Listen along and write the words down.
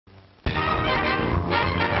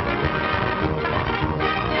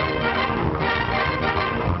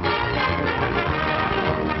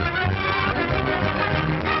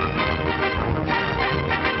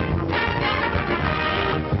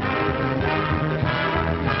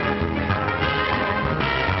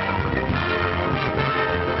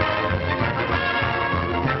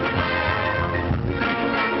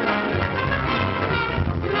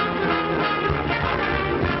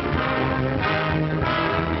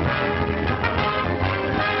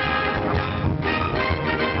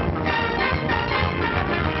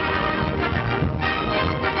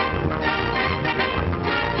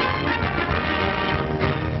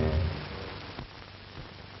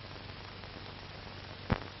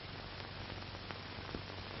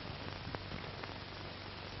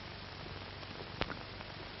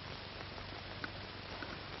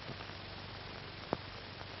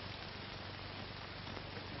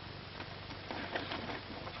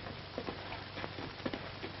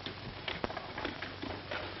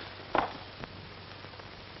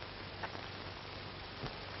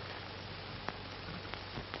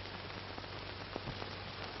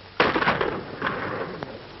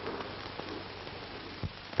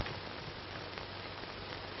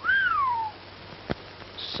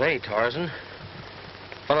Say, Tarzan,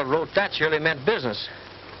 the fellow wrote that surely meant business.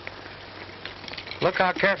 Look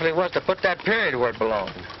how careful he was to put that period where it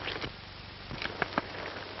belonged.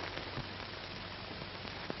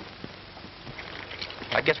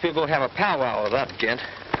 I guess we'll go have a powwow with that gent.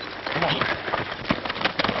 Come on.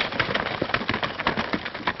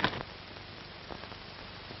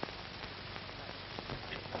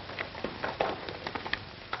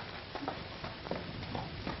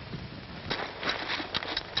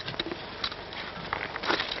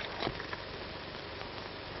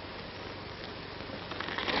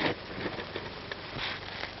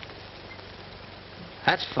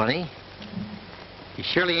 That's funny. You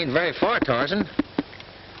surely ain't very far, Tarzan.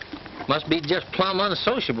 Must be just plumb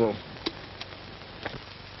unsociable.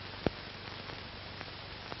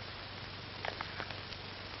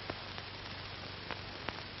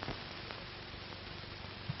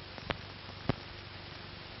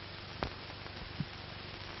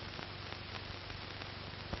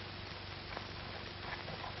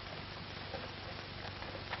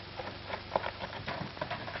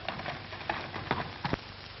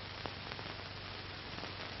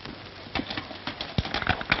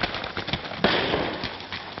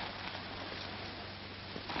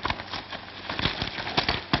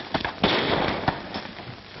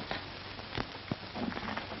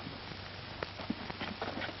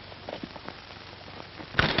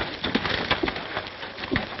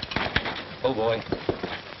 Oh, boy.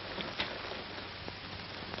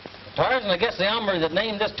 Tarzan, I guess the hombre that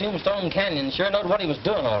named this Tombstone Canyon sure knowed what he was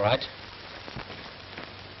doing, all right.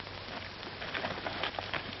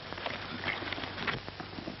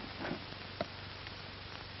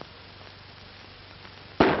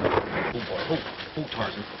 Oh, boy. Oh,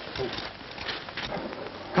 Tarzan.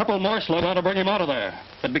 Oh. Couple more slowed out to bring him out of there.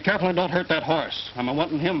 But be careful and don't hurt that horse. I'm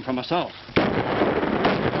a-wanting him for myself.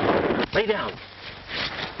 Lay down.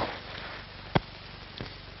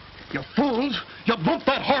 You fools! You bumped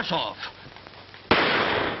that horse off!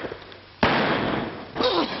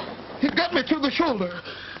 He got me through the shoulder.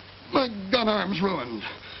 My gun arm's ruined.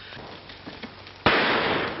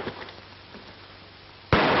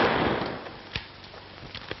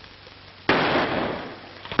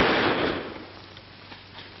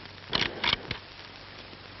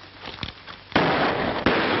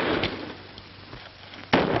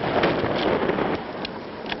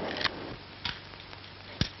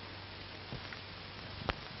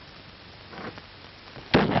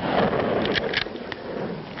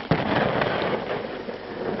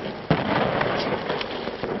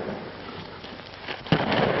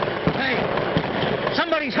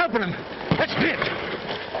 Somebody's helping him. That's it.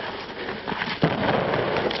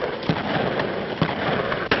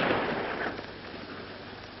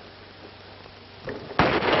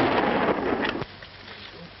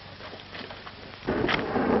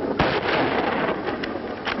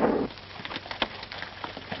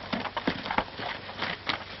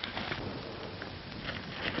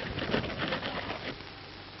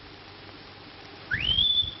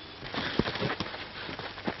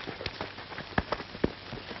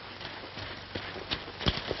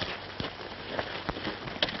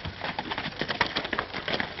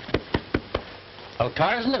 Well,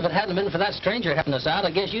 Tarzan, if it hadn't been for that stranger helping us out,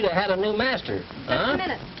 I guess you'd have had a new master. Just a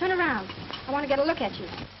minute. Turn around. I want to get a look at you.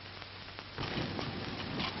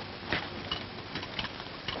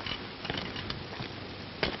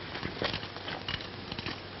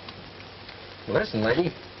 Listen,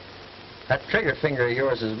 lady, that trigger finger of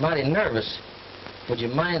yours is mighty nervous. Would you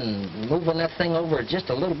mind moving that thing over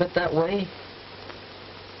just a little bit that way?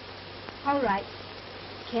 All right.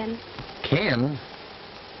 Ken. Ken?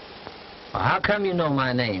 Well, how come you know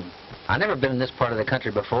my name? I've never been in this part of the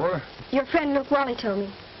country before. Your friend Luke Wally told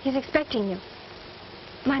me. He's expecting you.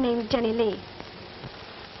 My name's Jenny Lee.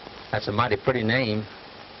 That's a mighty pretty name.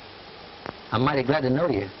 I'm mighty glad to know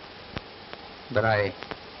you. But I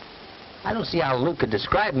don't see how Luke could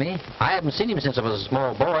describe me. I haven't seen him since I was a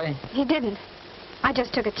small boy. He didn't. I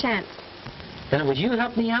just took a chance. Then it was you who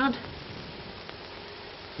helped me out?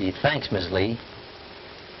 Gee, thanks, Miss Lee.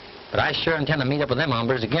 But I sure intend to meet up with them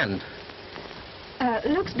hombres again.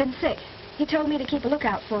 Luke's been sick. He told me to keep a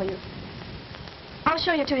lookout for you. I'll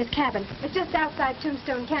show you to his cabin. It's just outside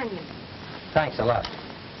Tombstone Canyon. Thanks a lot.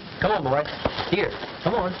 Come on, boy. Here,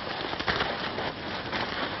 come on.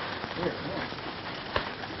 Here, come on.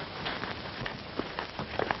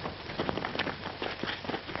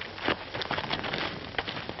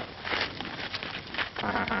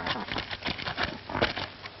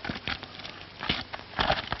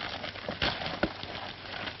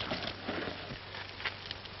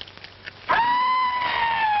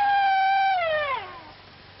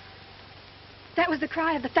 That was the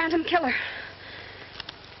cry of the Phantom Killer.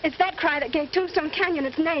 It's that cry that gave Tombstone Canyon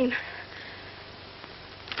its name.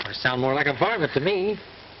 It sounds more like a varmint to me.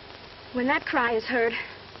 When that cry is heard,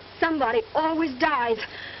 somebody always dies.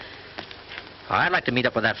 Oh, I'd like to meet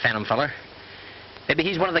up with that Phantom feller. Maybe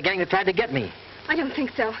he's one of the gang that tried to get me. I don't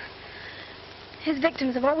think so. His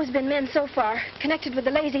victims have always been men so far, connected with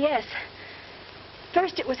the Lazy S.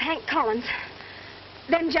 First it was Hank Collins,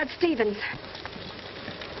 then Judge Stevens.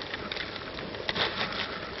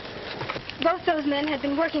 Both those men had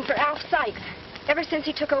been working for Alf Sykes ever since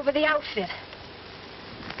he took over the outfit.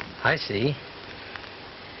 I see.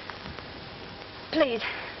 Please,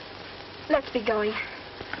 let's be going.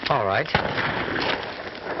 All right.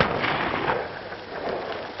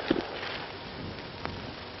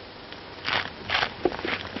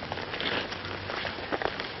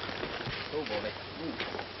 Oh, boy.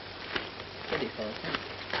 Pretty fancy.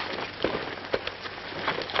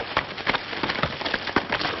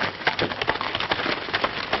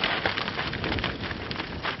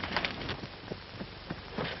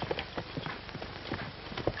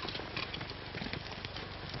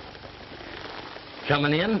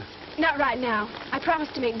 Coming in? Not right now. I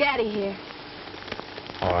promised to meet Daddy here.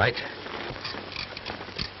 All right.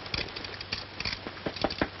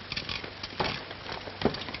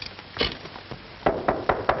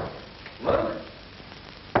 Luke?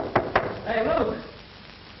 Hey, Luke.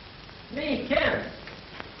 Me, Ken.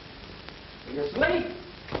 Are you asleep?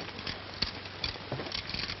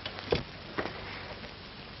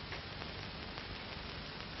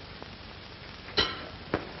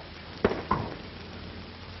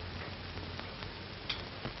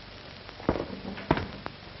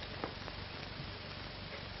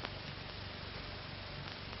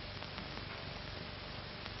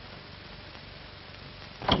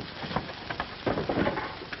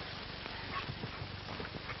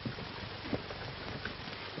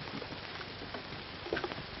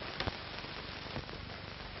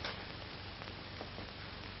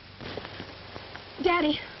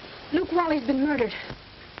 Daddy, Luke Wally's been murdered.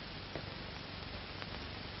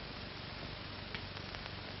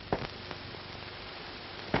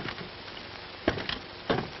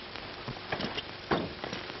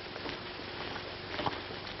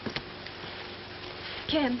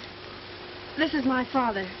 Ken, this is my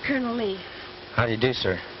father, Colonel Lee. How do you do,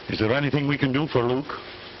 sir? Is there anything we can do for Luke?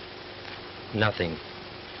 Nothing.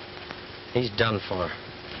 He's done for.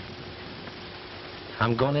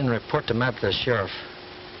 I'm going in and report the matter to the sheriff.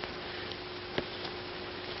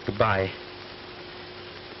 Goodbye.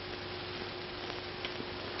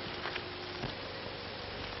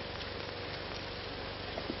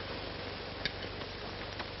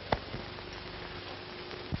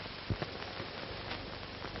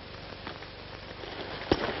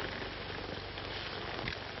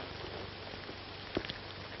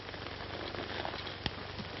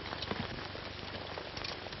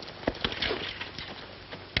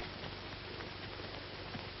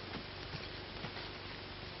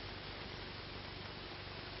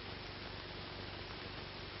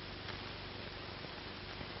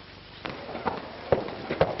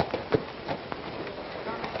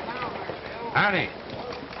 Howdy.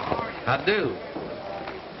 I do.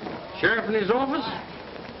 Sheriff in his office?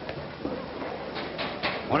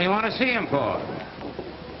 What do you want to see him for?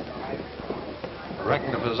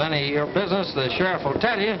 Reckon if there's any of your business, the sheriff will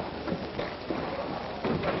tell you.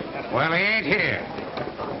 Well, he ain't here.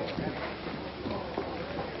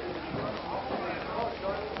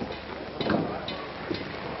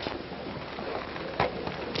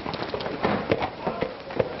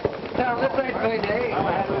 Now, this ain't payday.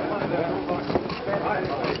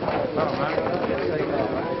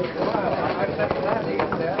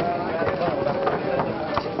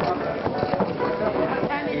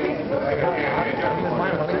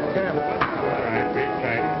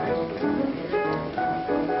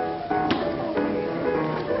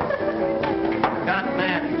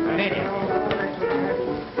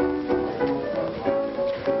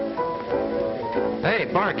 Hey,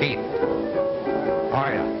 barkeep. How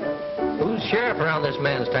are you? Who's sheriff around this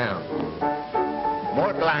man's town?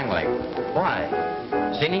 Mort Langley. Why?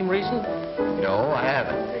 Seen him recent? No, I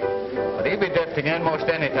haven't. But he'll be drifting in most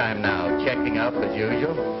any time now, checking up as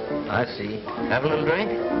usual. I see. Have a little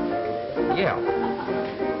drink? Yeah.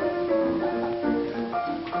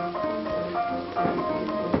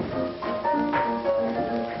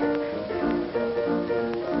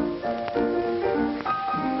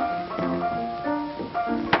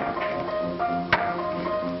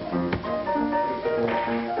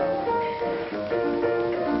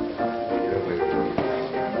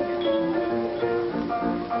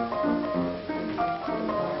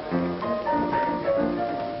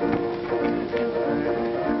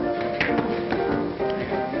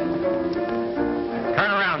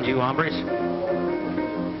 hombres.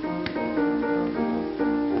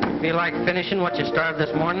 Feel like finishing what you started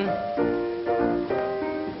this morning?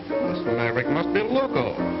 This maverick must be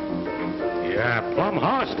loco. Yeah, plumb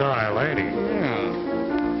hostile, ain't he?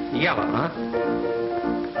 Yeah. Yellow, huh?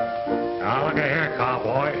 Now, look at here,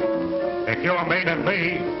 cowboy. If you're meaning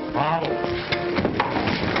me, I'll...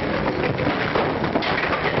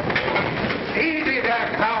 Easy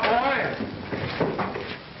there, cowboy.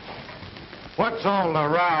 What's all the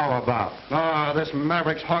row about? This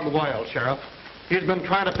maverick's hog wild, Sheriff. He's been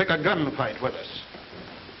trying to pick a gunfight with us.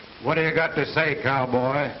 What do you got to say,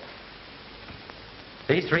 cowboy?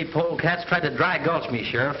 These three polecats tried to dry gulch me,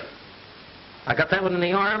 Sheriff. I got that one in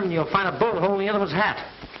the arm, and you'll find a bullet hole in the other one's hat.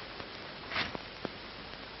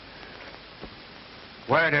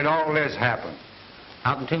 Where did all this happen?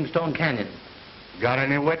 Out in Tombstone Canyon. Got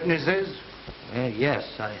any witnesses? Yes,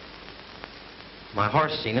 my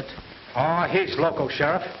horse seen it. Oh, he's loco,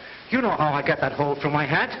 Sheriff. You know how I got that hole through my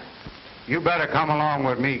hat. You better come along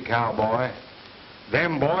with me, cowboy.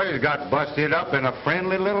 Them boys got busted up in a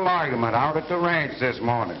friendly little argument out at the ranch this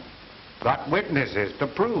morning. Got witnesses to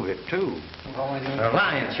prove it, too. They're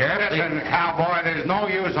lying, Sheriff. Listen, cowboy, there's no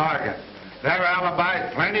use arguing. Their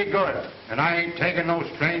alibi's plenty good, and I ain't taking no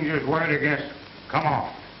stranger's word against them. Come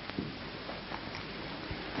on.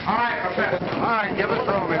 All right, Professor. All right, give us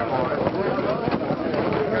room here, boys.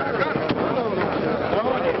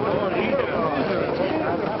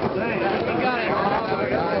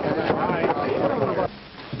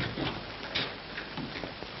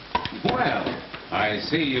 Well, I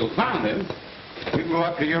see you found him. You go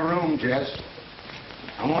up to your room, Jess.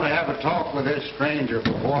 I want to have a talk with this stranger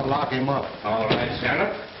before I lock him up. All right,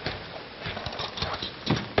 Sheriff.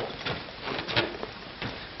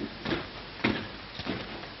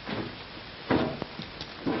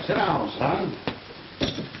 Sit down, son.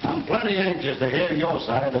 I'm plenty anxious to hear your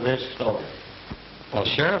side of this story. Well,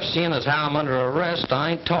 Sheriff, seeing as how I'm under arrest,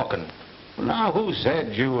 I ain't talking. Now, who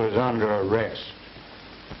said you was under arrest?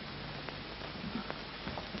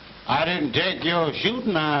 I didn't take your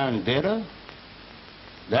shooting iron, did I?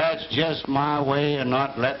 That's just my way of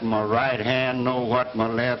not letting my right hand know what my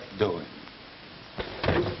left's doing.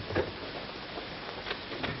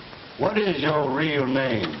 What is your real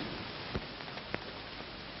name?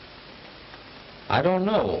 I don't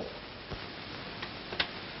know.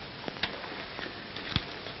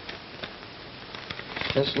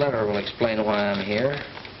 This letter will explain why I'm here.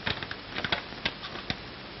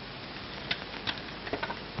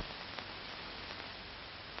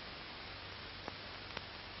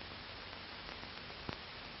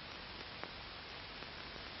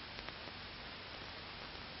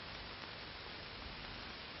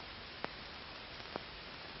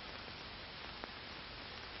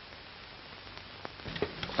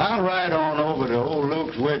 I'll ride on over to old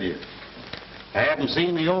Luke's with you. I haven't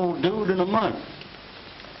seen the old dude in a month.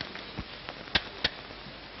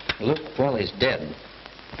 Luke, well, he's dead.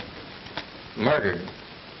 Murdered.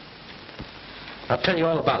 I'll tell you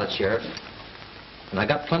all about it, Sheriff. And I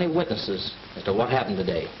got plenty of witnesses as to what happened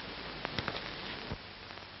today.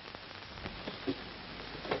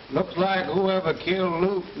 Looks like whoever killed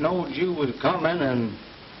Luke knowed you was coming and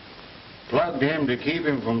plugged him to keep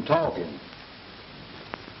him from talking.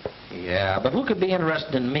 Yeah, but who could be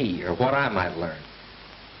interested in me or what I might learn?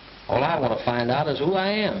 All I want to find out is who I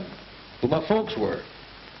am, who my folks were.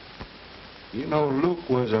 You know, Luke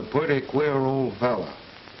was a pretty queer old fella.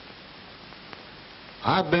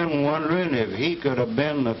 I've been wondering if he could have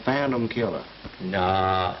been the Phantom Killer.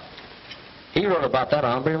 Nah. He wrote about that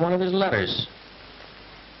hombre in one of his letters.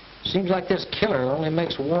 Seems like this killer only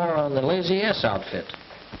makes war on the Lazy S outfit.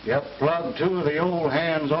 Yep, plugged two of the old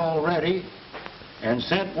hands already and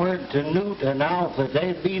sent word to Newt and Alf that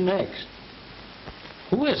they'd be next.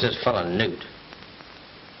 Who is this fella Newt?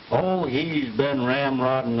 Oh, he's been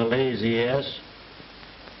ramrodding the Lazy S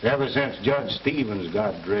ever since Judge Stevens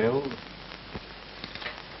got drilled.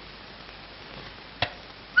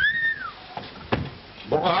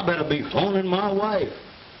 Boy, I better be phoning my wife.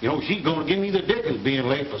 You know, she's going to give me the dickens being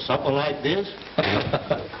late for supper like this.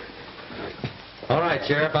 All right,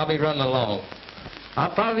 Sheriff, I'll be running along.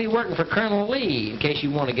 I'll probably be working for Colonel Lee in case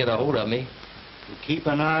you want to get a hold of me. Keep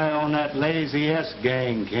an eye on that Lazy S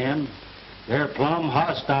gang, Ken. They're plumb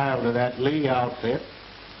hostile to that Lee outfit.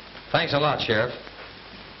 Thanks a lot, Sheriff.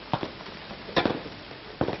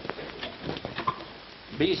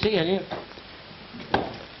 Be seeing you.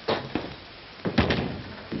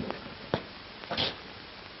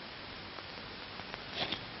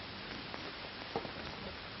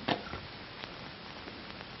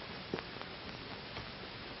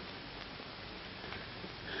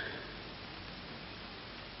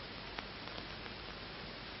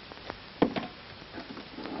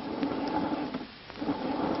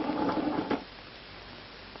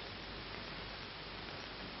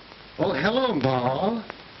 Oh, hello, Ma.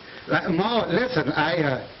 Ma, listen,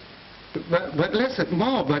 but listen,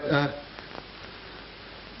 Ma, but,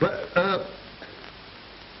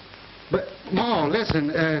 Ma,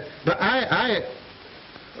 listen,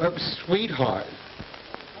 sweetheart.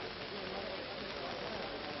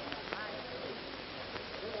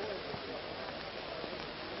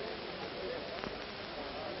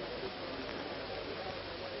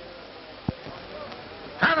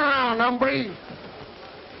 Turn around, hombre.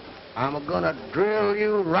 I'm gonna drill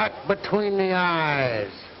you right between the eyes.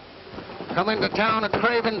 Come into town a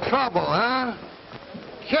craving trouble, huh?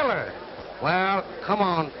 Killer. Well, come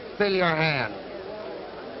on, fill your hand.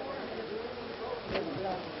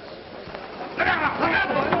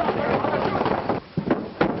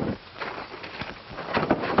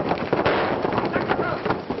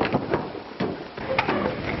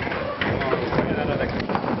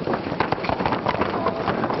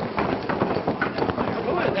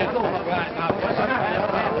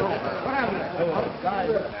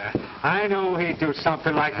 I knew he'd do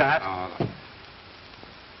something like that.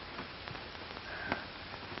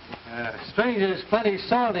 Stranger's plenty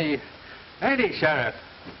salty, ain't he, Sheriff?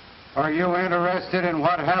 Are you interested in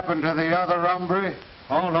what happened to the other hombre?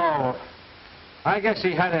 Oh, no. I guess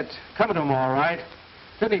he had it coming to him all right.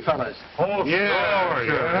 Didn't he, fellas? Oh, yeah,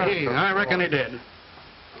 sure. Gee, I reckon he did.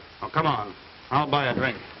 Oh, come on. I'll buy a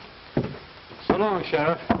drink. So long,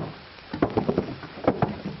 Sheriff.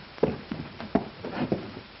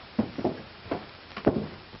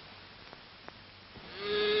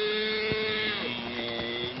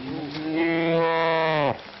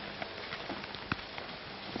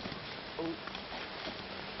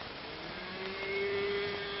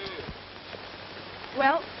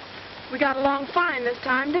 Well, we got along fine this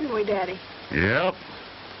time, didn't we, Daddy? Yep.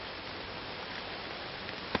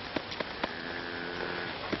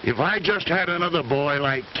 If I just had another boy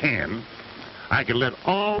like Ken, I could let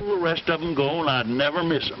all the rest of them go and I'd never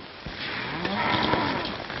miss them.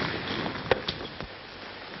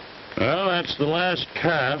 Well, that's the last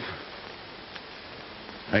calf.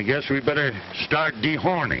 I guess we better start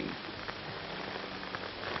dehorning.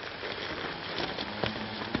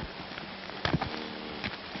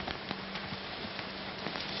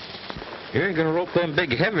 You ain't gonna rope them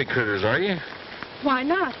big heavy critters, are you? Why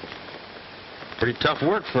not? Pretty tough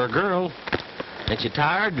work for a girl. Ain't you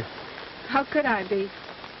tired? How could I be?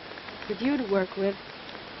 With you to work with.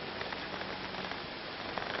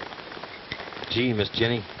 Gee, Miss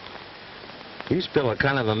Jenny, you spill a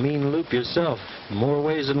kind of a mean loop yourself, more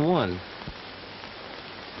ways than one.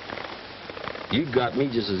 You got me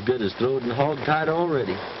just as good as throwed and hog-tied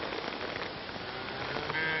already.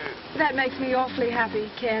 That makes me awfully happy,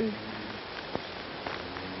 Ken.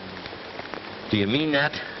 Do you mean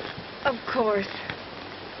that? Of course.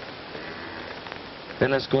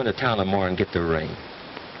 Then let's go into town tomorrow and get the ring.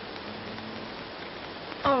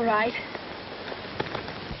 All right.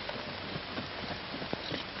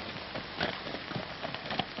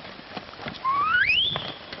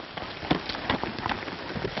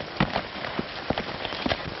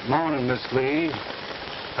 Morning, Miss Lee.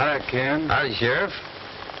 Hi, Ken. Howdy, Sheriff.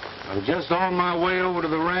 I'm just on my way over to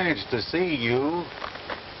the ranch to see you.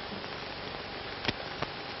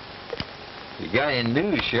 You got any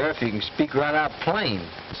news, Sheriff? You can speak right out plain.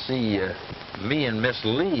 See, me and Miss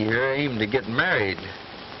Lee here aim to get married.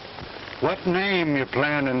 What name you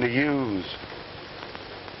planning to use?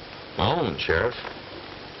 My own, Sheriff.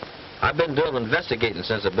 I've been doing investigating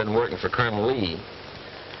since I've been working for Colonel Lee.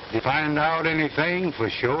 Did you find out anything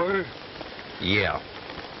for sure? Yeah.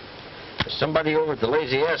 Somebody over at the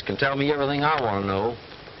Lazy S can tell me everything I want to know.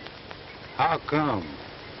 How come?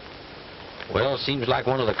 Well, it seems like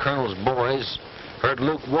one of the Colonel's boys heard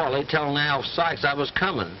Luke Wally telling Al Sykes I was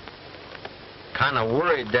coming. Kind of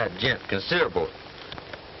worried that gent considerable.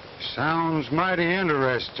 Sounds mighty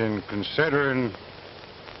interesting, considering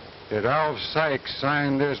that Al Sykes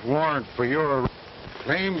signed this warrant for your arrest.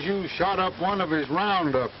 Claims you shot up one of his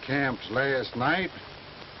roundup camps last night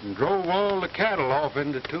and drove all the cattle off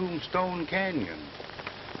into Tombstone Canyon.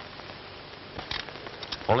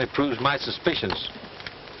 Only proves my suspicions.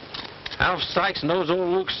 Al Sykes knows old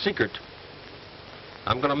Luke's secret.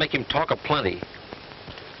 I'm going to make him talk aplenty.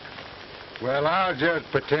 Well, I'll just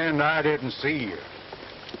pretend I didn't see you.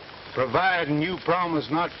 Providing you promise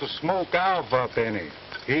not to smoke Alf up any.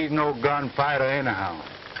 He's no gunfighter anyhow.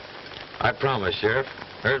 I promise, Sheriff.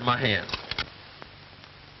 Here's my hand.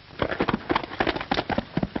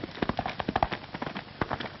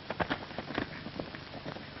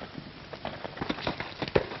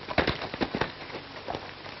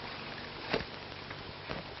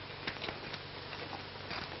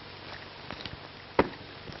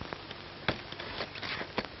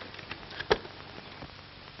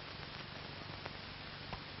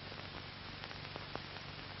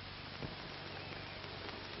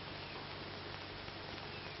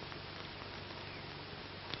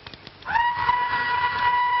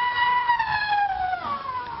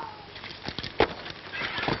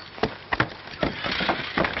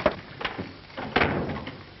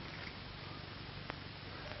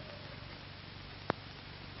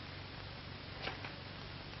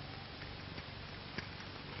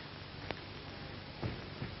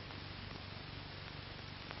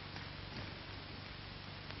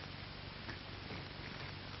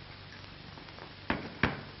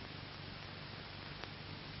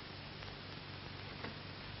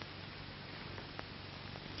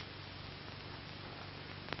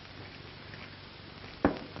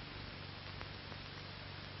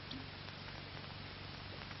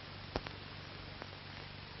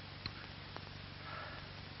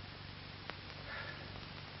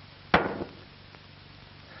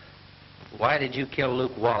 Why did you kill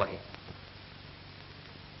Luke Wally?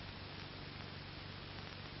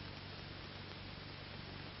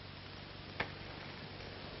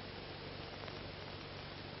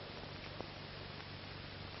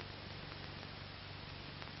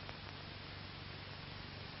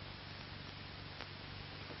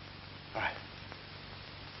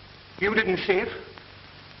 You didn't see it?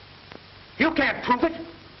 You can't prove it?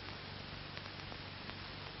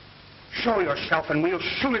 Show yourself and we'll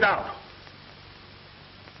shoot it out.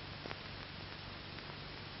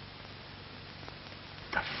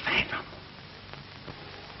 The Phantom.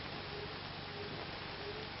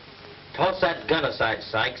 Toss that gun aside,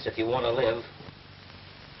 Sykes, if you want to live.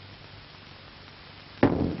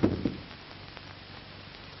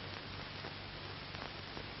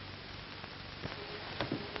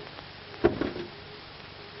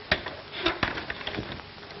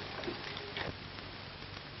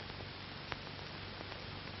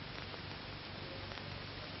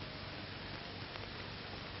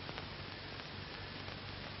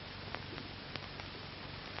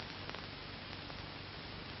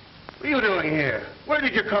 What are you doing here? Where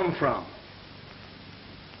did you come from?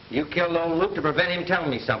 You killed old Luke to prevent him telling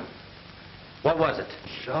me something. What was it?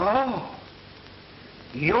 So,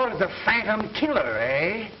 you're the Phantom Killer,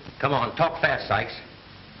 eh? Come on, talk fast, Sykes.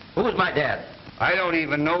 Who was my dad? I don't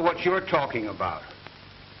even know what you're talking about.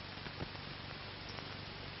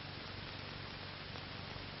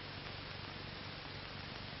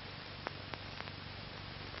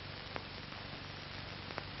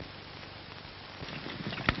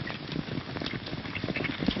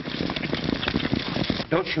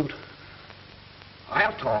 Don't shoot.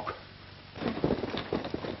 I'll talk.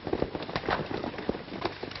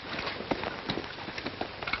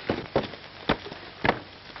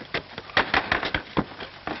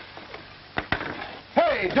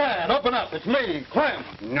 Hey, Dad, open up. It's me, Clem.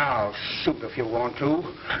 Now, shoot if you want to.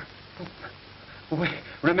 Wait,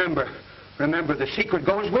 remember, the secret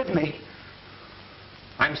goes with me.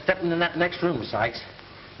 I'm stepping in that next room, Sykes,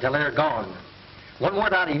 till they're gone. One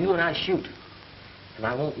word out of you and I shoot. And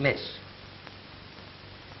I won't miss.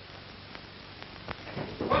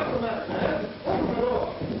 What's the matter, Dad? Open the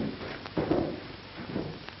door.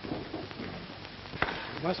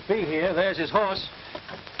 He must be here. There's his horse.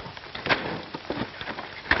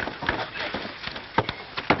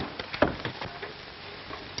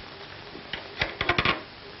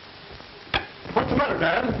 What's the matter,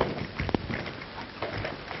 Dad?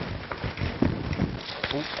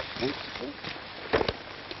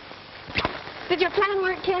 Did your plan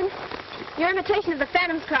work, Ken? Your imitation of the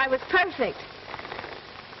Phantom's cry was perfect.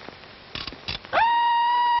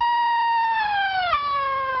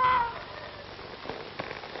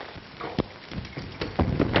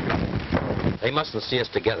 They mustn't see us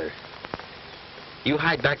together. You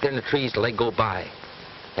hide back there in the trees till they go by.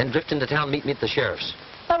 Then drift into town, meet me at the sheriff's.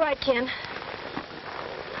 All right, Ken.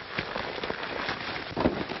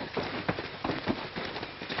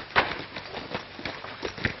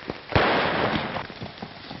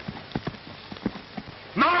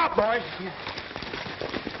 Mount up, boys.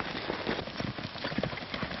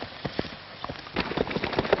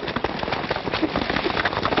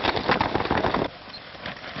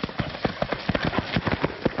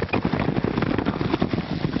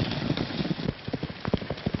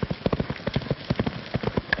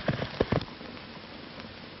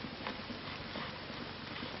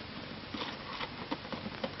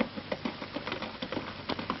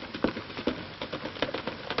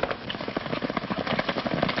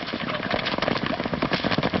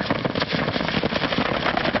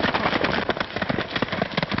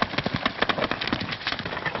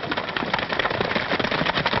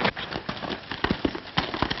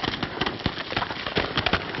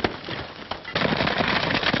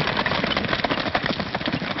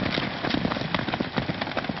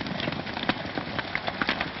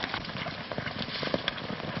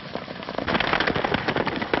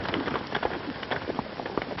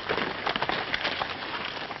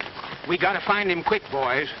 We gotta find him quick,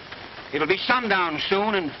 boys. It'll be sundown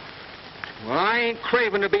soon, and... well, I ain't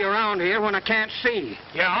craving to be around here when I can't see.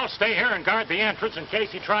 Yeah, I'll stay here and guard the entrance in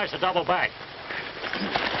case he tries to double back.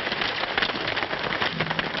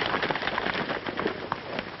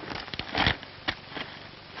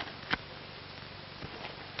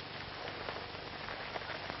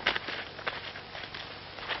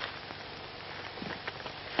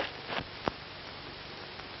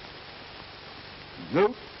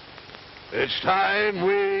 Luke, it's time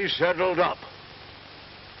we settled up.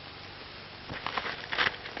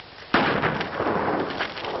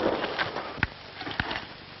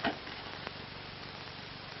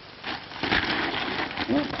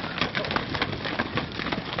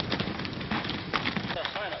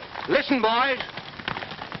 Listen, boys.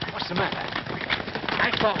 What's the matter?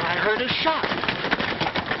 I thought I heard a shot.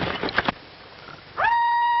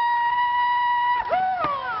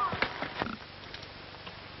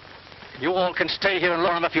 You all can stay here and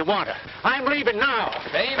learn them if you want to. I'm leaving now.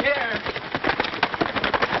 Same here.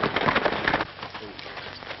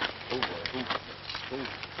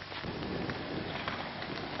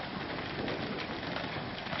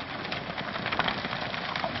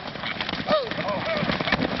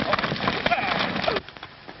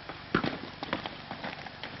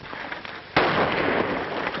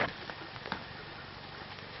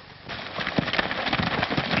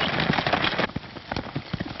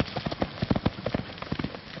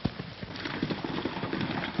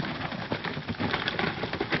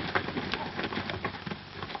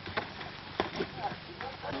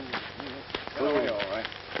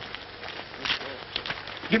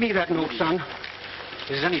 Give me that note, son.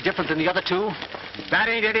 Is it any different than the other two? That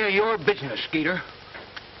ain't any of your business, Skeeter.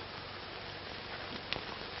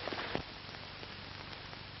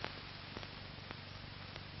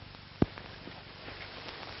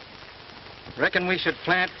 Reckon we should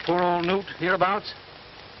plant poor old Newt hereabouts?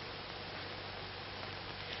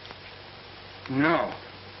 No.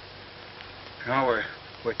 No,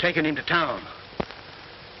 we're taking him to town.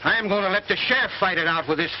 I'm going to let the sheriff fight it out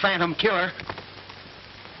with this phantom killer.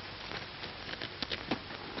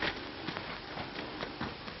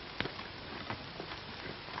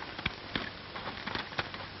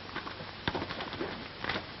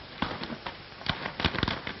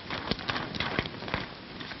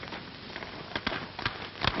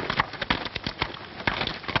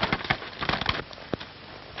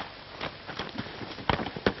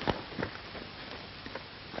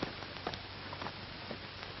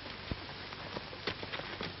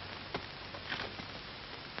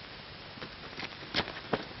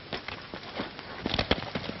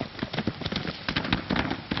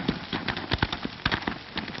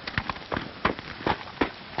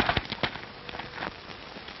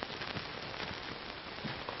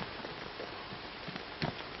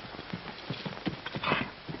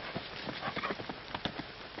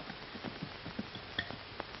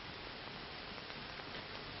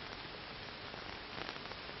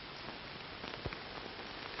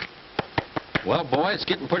 Well, boy, it's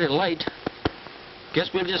getting pretty late.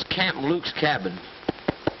 Guess we'll just camp in Luke's cabin.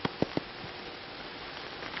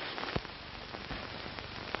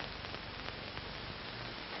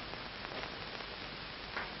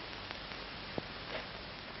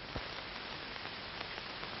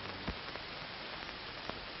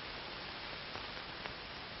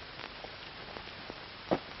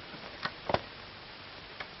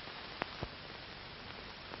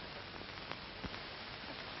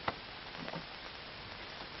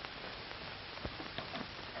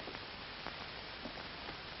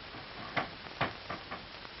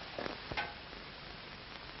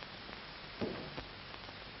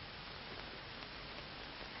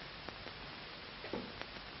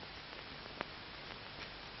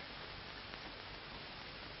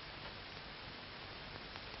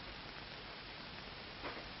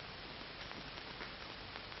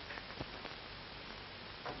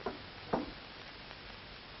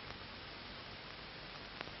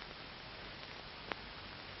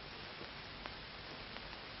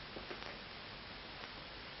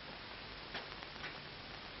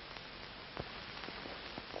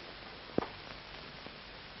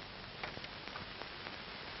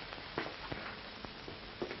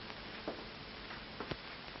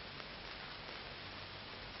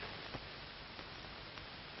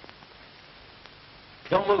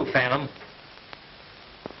 Don't move, Phantom.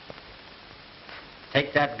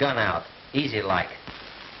 Take that gun out. Easy like.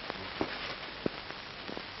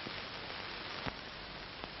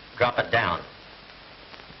 Drop it down.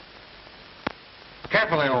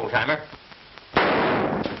 Carefully, old-timer.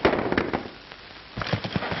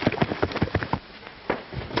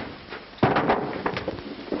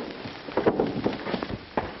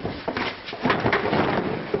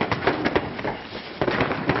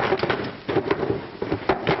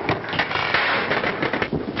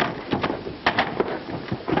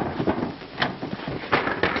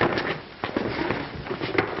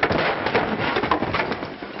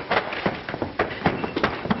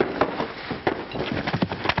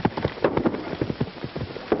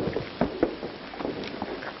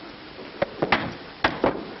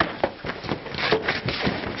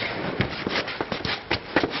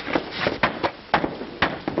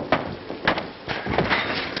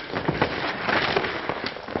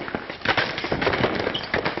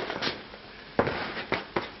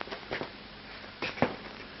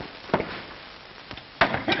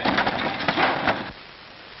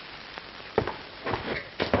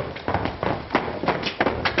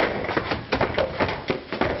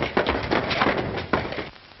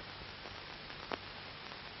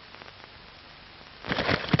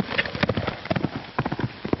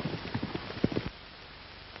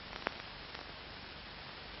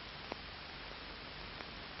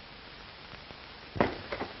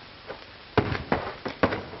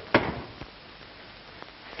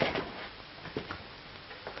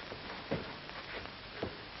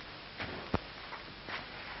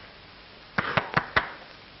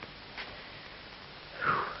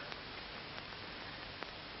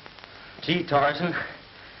 Gee, Tarzan,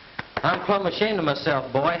 I'm plumb ashamed of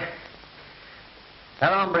myself, boy.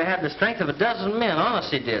 That hombre had the strength of a dozen men,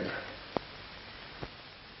 honest he did.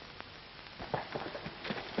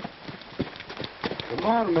 Good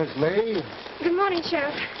morning, Miss Lee. Good morning,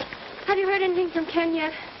 Sheriff. Have you heard anything from Ken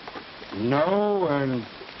yet? No, and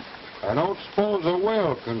I don't suppose I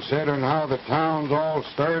will, considering how the town's all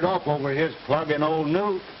stirred up over his plugging old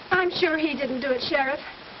Newt. I'm sure he didn't do it, Sheriff.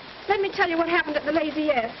 Let me tell you what happened at the Lazy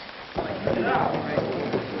S.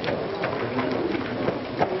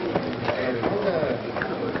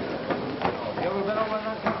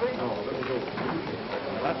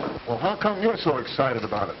 Well, how come you're so excited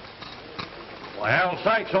about it? Well,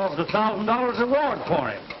 Sykes offered $1,000 reward for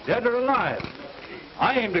him, dead or alive.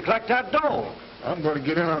 I aim to collect that dough. I'm going to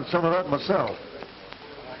get in on some of that myself.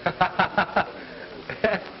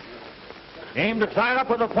 Aim to sign up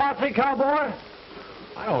with the posse, cowboy?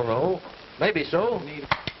 I don't know. Maybe so.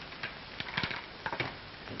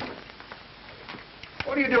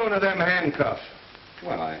 What are you doing to them handcuffs?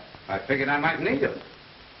 Well, I figured I might need them.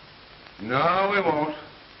 No, we won't.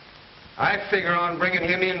 I figure on bringing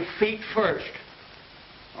him in feet first.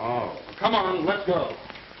 Oh. Come on, let's go.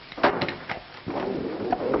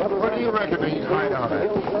 Where do you reckon he's hiding out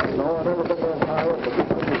at?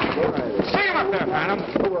 See him up there, Phantom.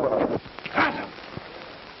 Got him.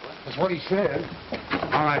 That's what he said.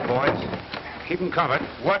 All right, boys. Keep him covered.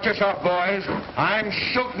 Watch yourself, boys. I'm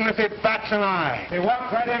shooting if he bats an eye. He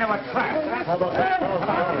walked right into a trap. All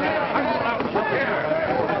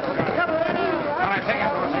right, take it.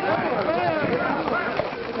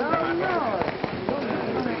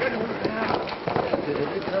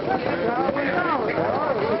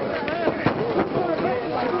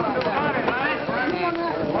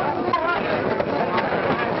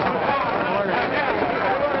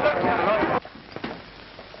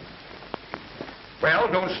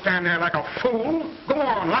 Well, don't stand there like a fool. Go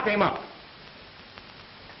on, lock him up.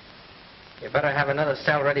 You better have another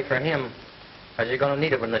cell ready for him, because you're going to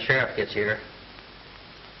need it when the sheriff gets here.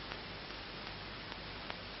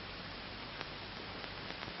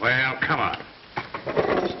 Well, come on.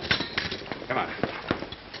 Come on.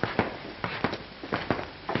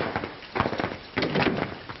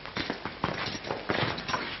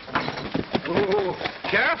 Oh,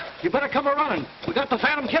 Sheriff, you better come a-running. We got the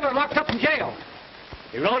Phantom Killer locked up in jail.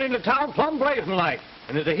 He rode into town plumb blazing like,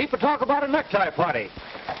 and there's a heap of talk about a necktie party.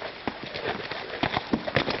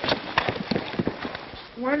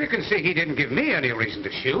 Well, you can see he didn't give me any reason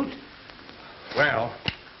to shoot. Well,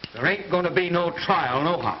 there ain't going to be no trial,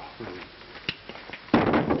 nohow.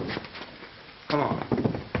 Come on.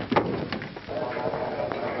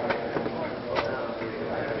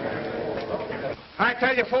 I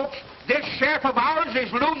tell you, folks, this sheriff of ours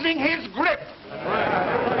is losing his grip.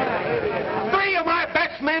 3 of my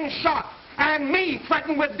best men shot, and me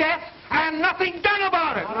threatened with death, and nothing done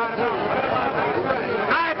about it.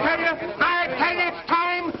 I tell you, it's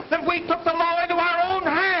time that we took the law into our own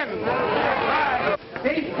hands.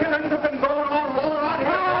 These killings have been going on all around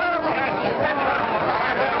here.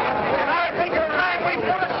 And I think it's time we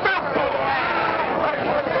put a stop to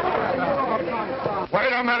it.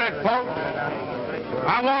 Wait a minute, folks.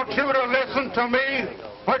 I want you to listen to me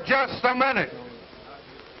for just a minute.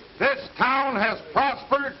 This town has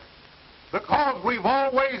prospered because we've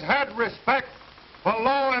always had respect for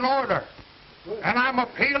law and order. And I'm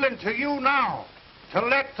appealing to you now to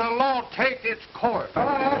let the law take its course.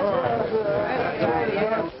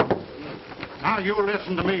 Now you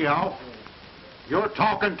listen to me, Alf. You're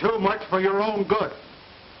talking too much for your own good.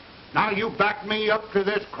 Now you back me up to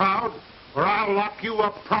this crowd, or I'll lock you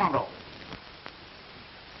up pronto.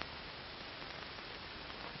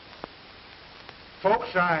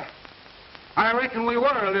 Folks, I reckon we were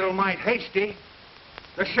a little mite hasty.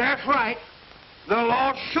 The sheriff's right. The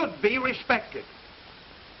law should be respected.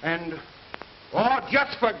 And,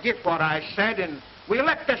 just forget what I said, and we'll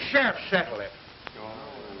let the sheriff settle it.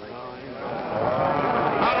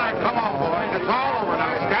 All right, come on, boys. It's all over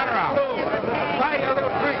now. Scatter out. Try your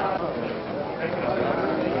little treat.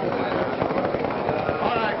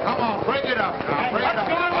 All right, come on. Bring it up now. Bring it up.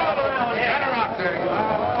 Scatter out there.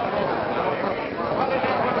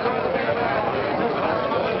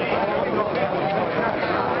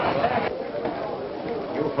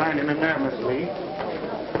 Find him in there, Miss Lee.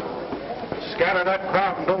 Scatter that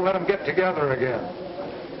crowd and don't let them get together again.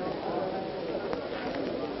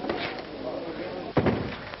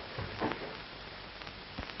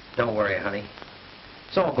 Don't worry, honey.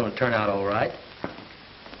 It's all going to turn out all right.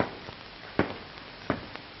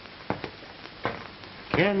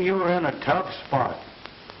 Ken, you're in a tough spot.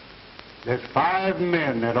 There's 5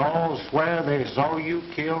 men that all swear they saw you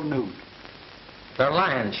kill Newt. They're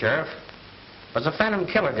lying, Sheriff. It was a phantom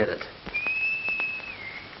killer did it.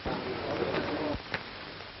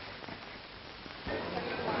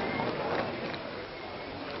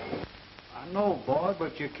 I know, boy,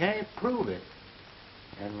 but you can't prove it.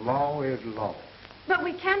 And law is law. But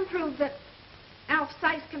we can prove that Alf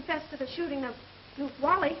Sykes confessed to the shooting of Luke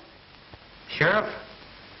Wally. Sheriff,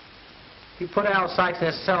 you put Al Sykes in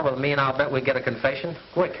his cell with me, and I'll bet we get a confession.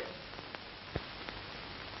 Quick.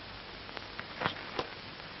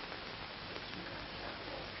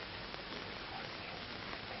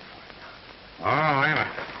 Oh, Anna.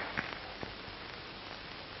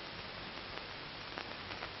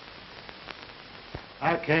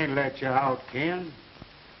 I can't let you out, Ken,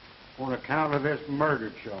 on account of this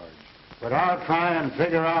murder charge. But I'll try and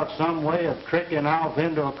figure out some way of tricking Alf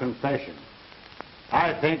into a confession.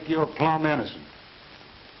 I think you're plumb innocent.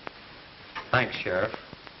 Thanks, Sheriff.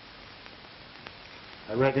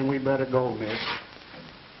 I reckon we better go, miss.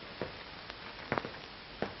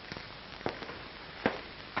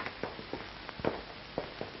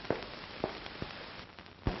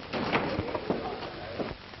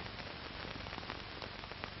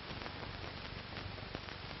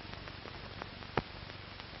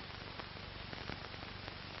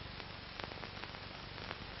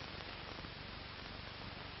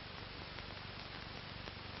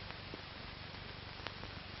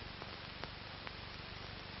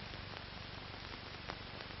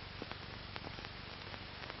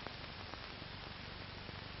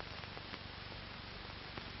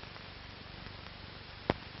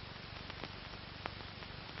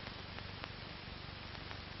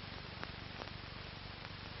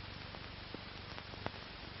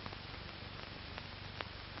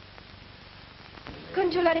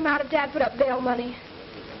 Couldn't you let him out if Dad put up bail money?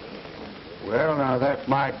 Well, now, that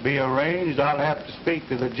might be arranged. I'll have to speak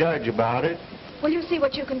to the judge about it. Well, you see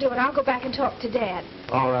what you can do, and I'll go back and talk to Dad.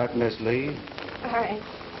 All right, Miss Lee. All right.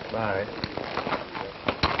 Bye.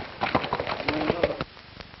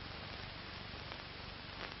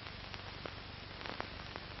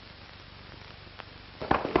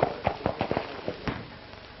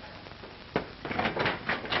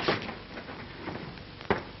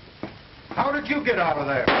 How did you get out of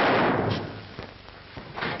there?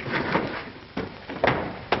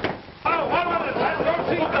 Oh, what was it? Don't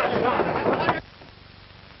see that.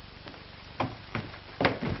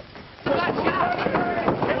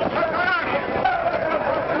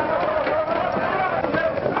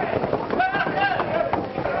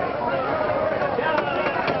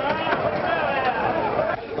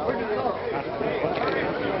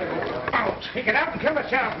 He got out and killed the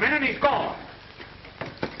sheriff, man, and he's gone.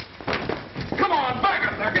 Come on,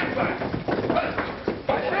 back up there, get back.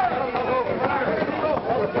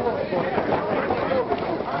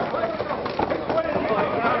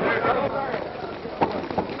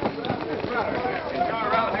 He's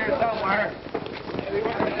around here somewhere.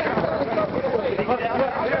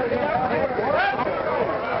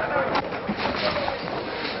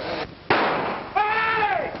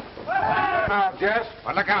 Now, Jess.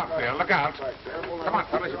 Well, look out, Phil, look out. Come on,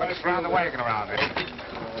 fellas, you better surround the wagon around here.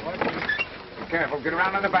 Be careful, get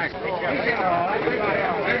around on the back. Doesn't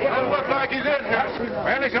look like he's in here.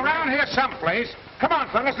 Well, he's around here someplace. Come on,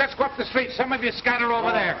 fellas, let's go up the street. Some of you scatter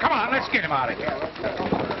over there. Come on, let's get him out of here.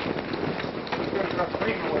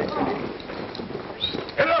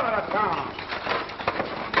 Get over the town.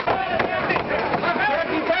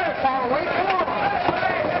 You better fall away. Come on.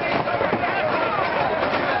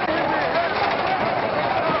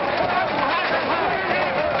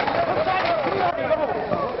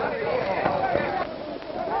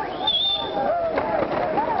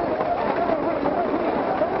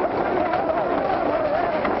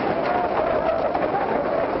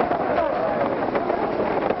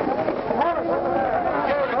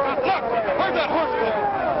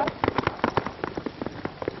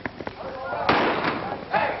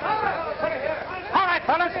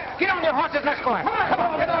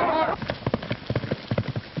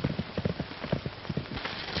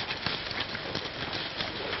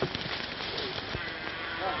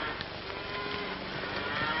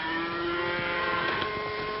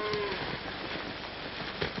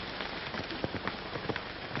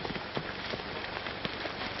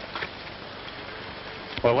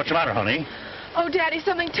 Well, what's the matter, honey? Oh, Daddy,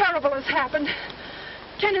 something terrible has happened.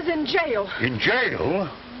 Ken is in jail. In jail?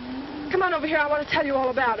 Come on over here. I want to tell you all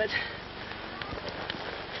about it.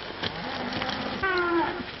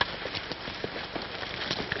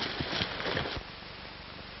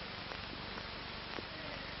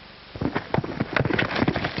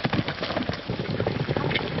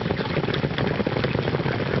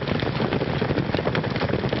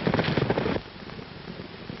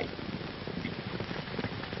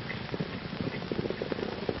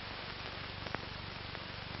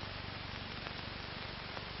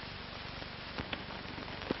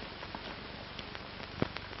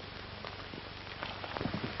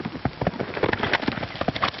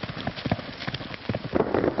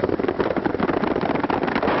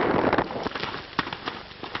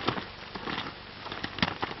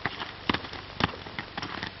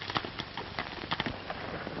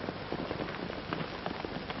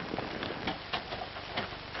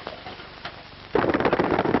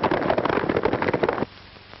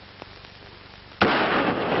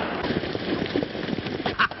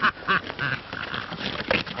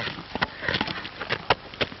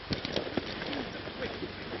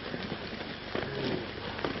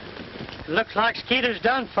 Looks like Skeeter's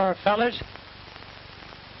done for, fellas.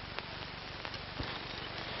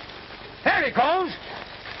 There he goes.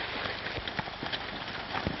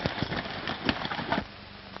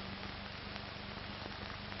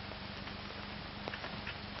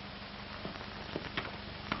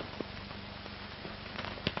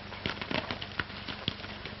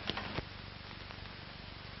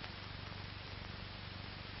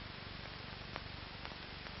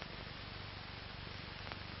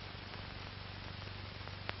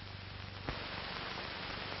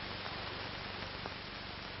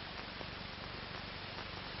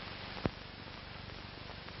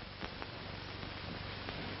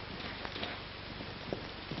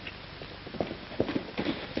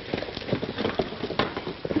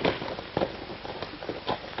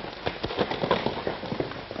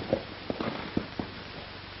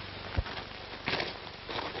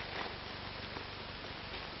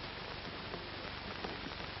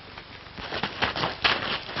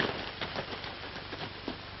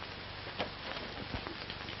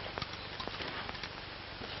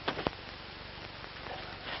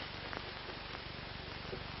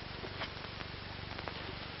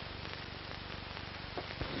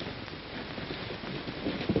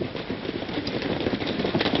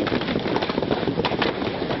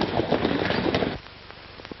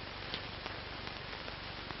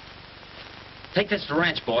 Take this to the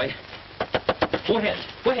ranch, boy. Go ahead.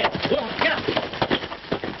 Go ahead. Go on. Get up.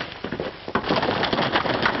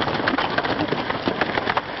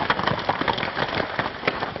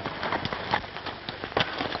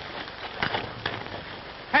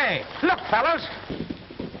 Hey, look, fellas.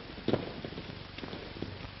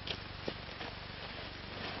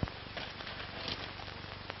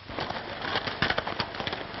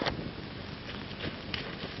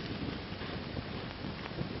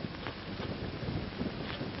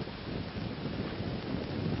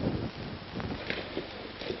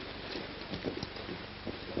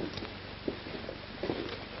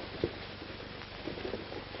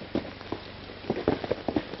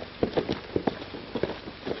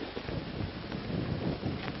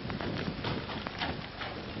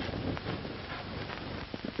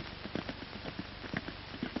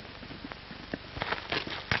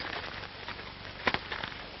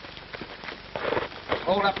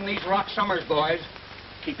 Hold up in these rock summers, boys.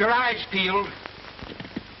 Keep your eyes peeled.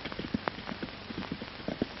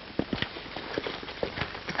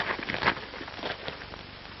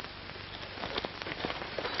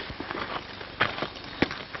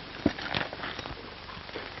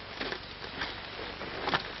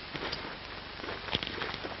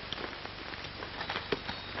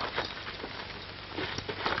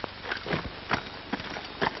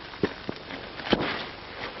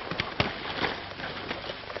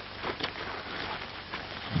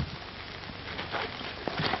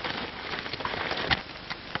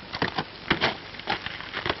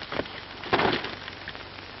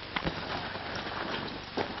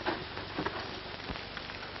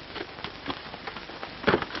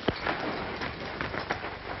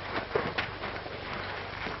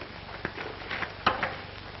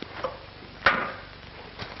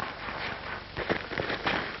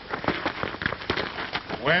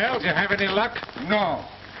 Well, did you have any luck? No.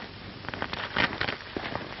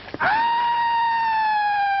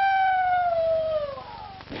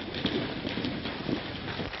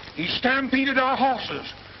 He stampeded our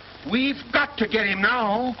horses. We've got to get him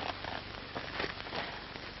now.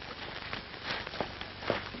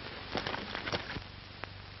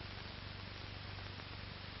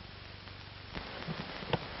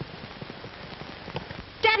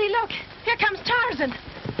 Daddy, look! Here comes Tarzan.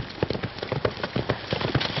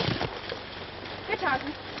 Here,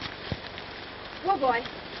 Tarzan. Whoa, boy.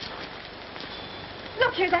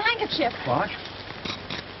 Look, here's a handkerchief. What?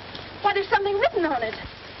 Why, there's something written on it.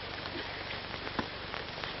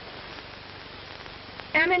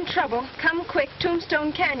 Am in trouble. Come quick,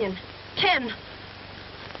 Tombstone Canyon. Ken.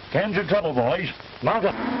 Ken's in trouble, boys. Mount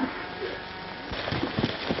up.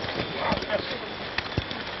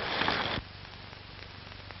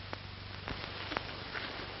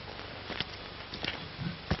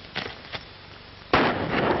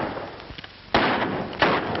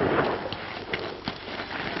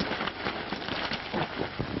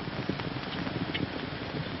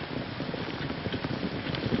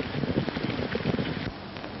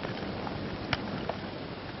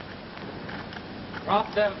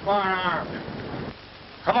 Drop them firearms.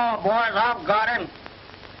 Come on, boys. I've got him.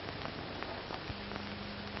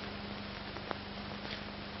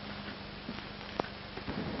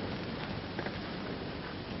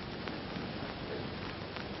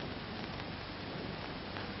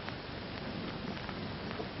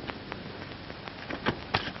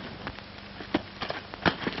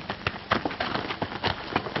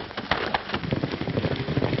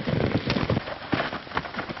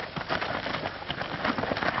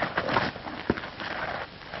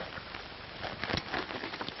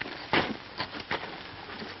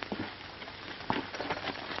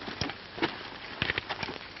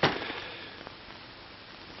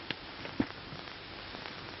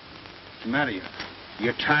 the matter?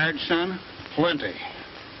 You tired, son? Plenty.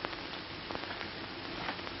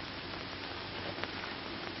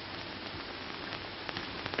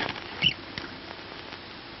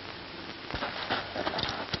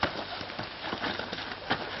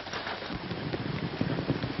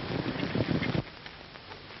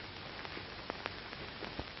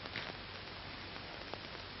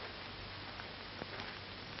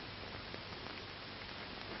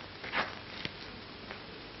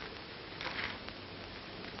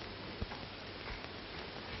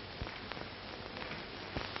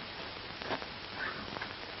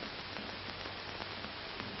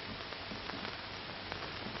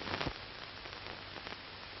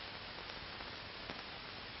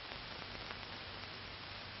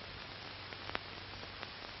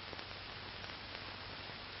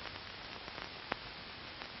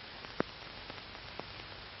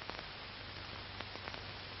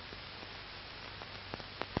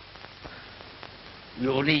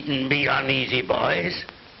 You needn't be uneasy, boys.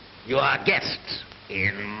 You are guests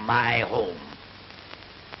in my home.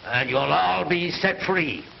 And you'll all be set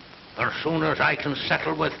free as soon as I can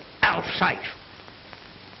settle with Earle Snell.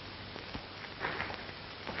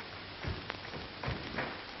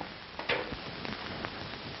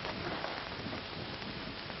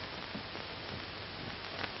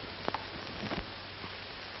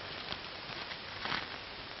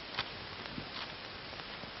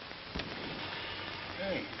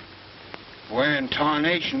 Where in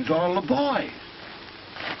tarnation's all the boys?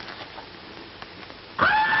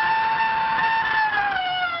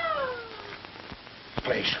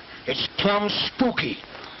 Place, it's plumb spooky.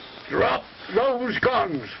 Drop those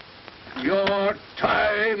guns. Your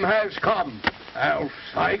time has come, Earle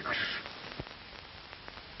Snell.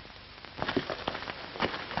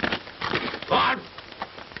 Go on.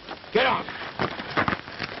 Get on.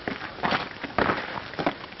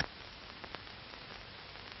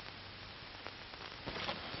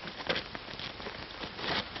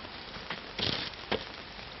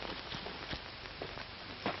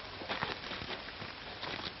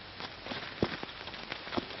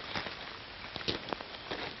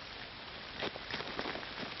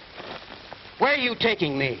 Where are you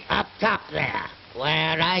taking me? Up top there,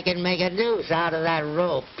 where I can make a noose out of that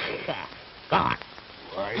rope. Go on.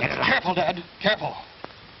 Careful, Dad. Careful.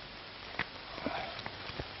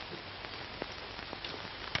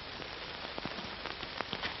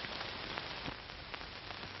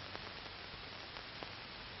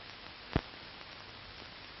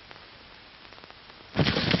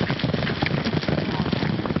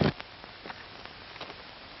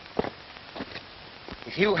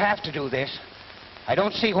 If you have to do this, I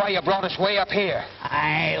don't see why you brought us way up here.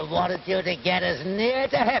 I wanted you to get as near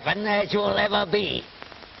to heaven as you'll ever be.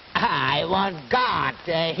 I want God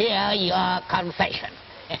to hear your confession.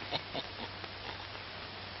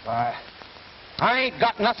 I ain't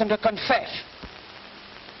got nothing to confess.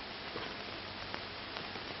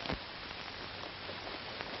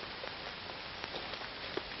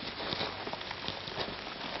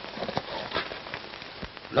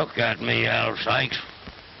 Look at me, Earle Snell.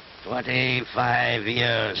 25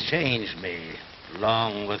 years changed me,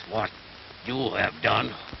 along with what you have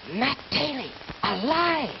done. Matt Daly,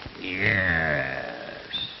 alive.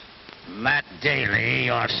 Yes. Matt Daly,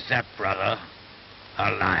 your stepbrother,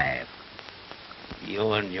 alive.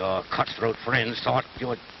 You and your cutthroat friends thought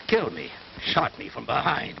you'd kill me, shot me from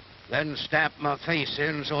behind, then stabbed my face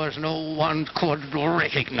in so as no one could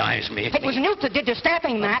recognize me. It was Newt that did the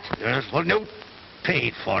stabbing, Matt. Yes, well, Newt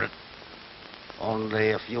paid for it only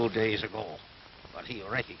a few days ago, but he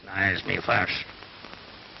recognized me first,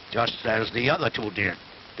 just as the other two did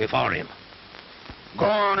before him. Go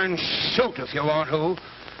on and shoot if you want to.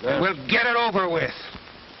 We'll get it over with.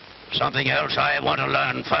 Something else I want to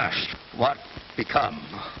learn first. What become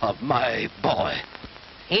of my boy?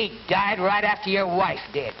 He died right after your wife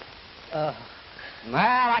did. Well,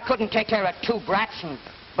 I couldn't take care of two brats, and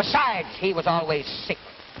besides, he was always sick.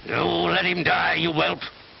 You let him die, you whelp,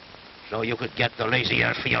 so you could get the lazy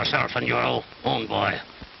earth for yourself and your own boy.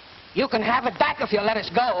 You can have it back if you let us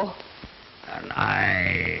go. An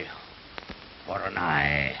eye for an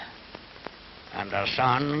eye, and a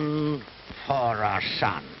son for a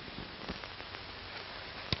son.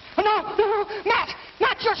 No,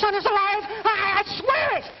 Matt, your son is alive. I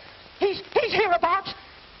swear it. He's hereabouts.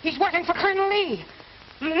 He's working for Colonel Lee.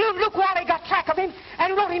 Luke Wally got track of him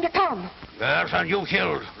and wrote him to come. Yes, and you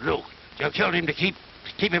killed Luke. You killed him to keep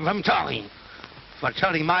him from talking, for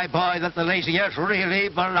telling my boy that the lazy earth really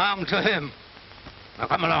belonged to him. Now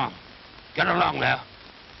come along. Get along there.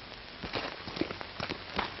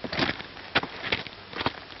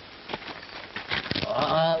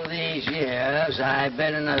 All these these years, I've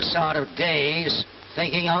been in a sort of daze,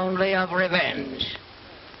 thinking only of revenge.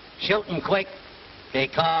 Shooting quick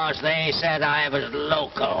because they said I was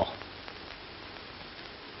loco.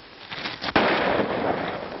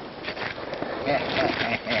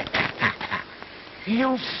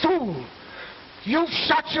 You fool! You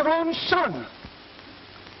shot your own son!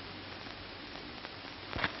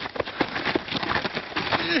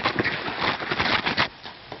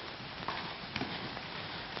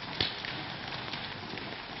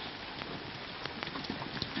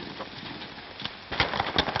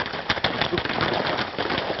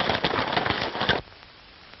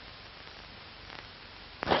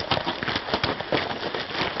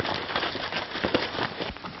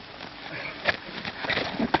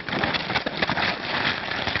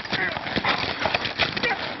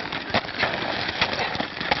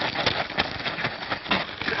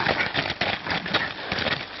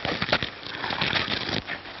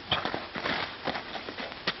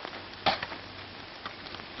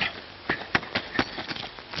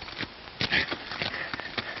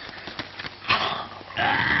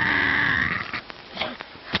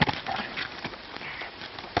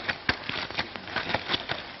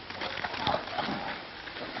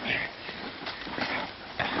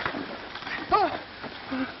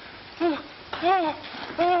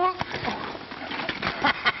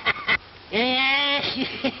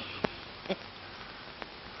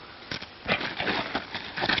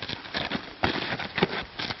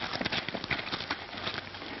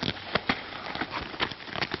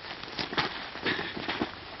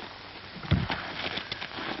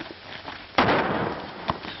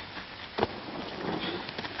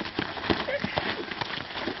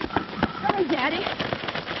 Daddy.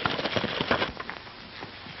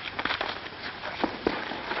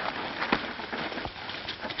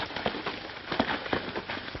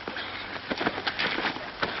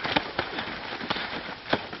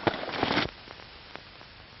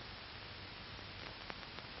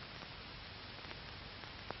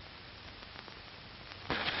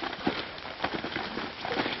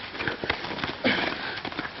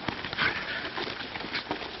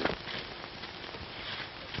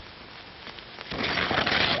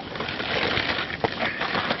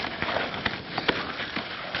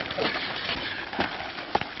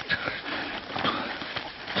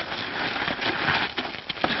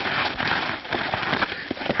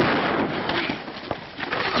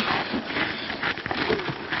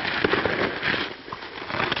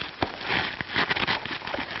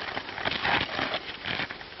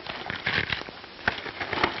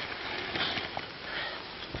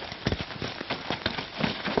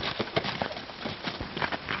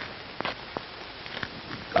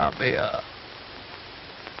 Come here.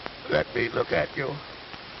 Let me look at you.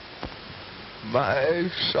 My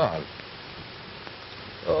son.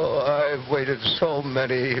 Oh, I've waited so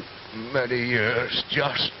many years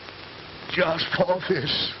just for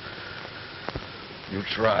this. You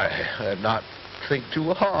try and not think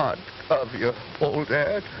too hard of your old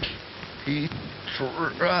dad. He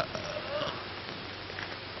tried.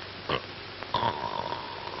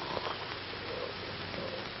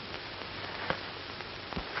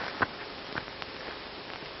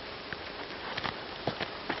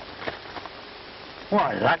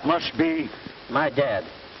 Why, that must be... My dad,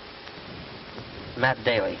 Matt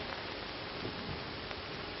Daly.